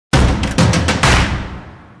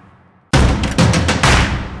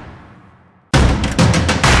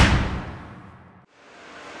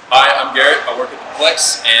I'm Garrett, I work at the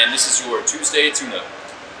Plex, and this is your Tuesday tune-up.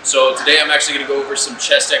 So today I'm actually going to go over some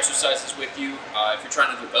chest exercises with you. If you're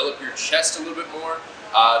trying to develop your chest a little bit more,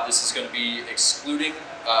 this is going to be excluding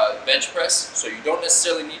bench press. So you don't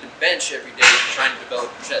necessarily need to bench every day if you're trying to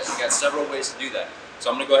develop your chest. You got several ways to do that. So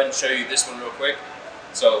I'm going to go ahead and show you this one real quick.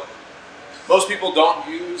 So most people don't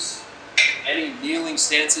use any kneeling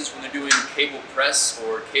stances when they're doing cable press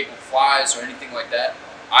or cable flies or anything like that.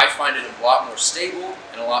 I find it a lot more stable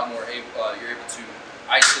and a lot more you're able to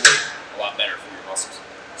isolate a lot better for your muscles.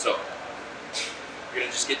 So you're going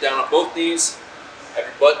to just get down on both knees, have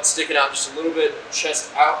your butt sticking out just a little bit,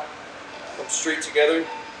 chest out, come straight together,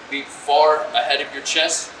 feet far ahead of your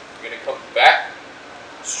chest. You're going to come back,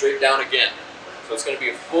 straight down again. So it's going to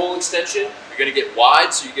be a full extension. You're going to get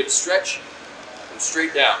wide so you get a stretch, and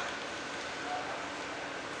straight down.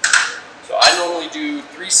 So I normally do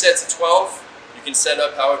 3 sets of 12. You can set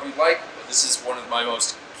up however you like, but this is one of my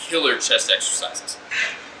most killer chest exercises.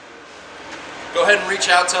 Go ahead and reach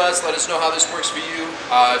out to us. Let us know how this works for you.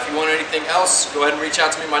 If you want anything else, go ahead and reach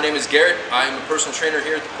out to me. My name is Garrett. I am a personal trainer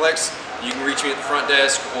here at the Plex. You can reach me at the front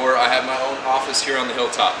desk, or I have my own office here on the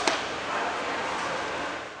hilltop.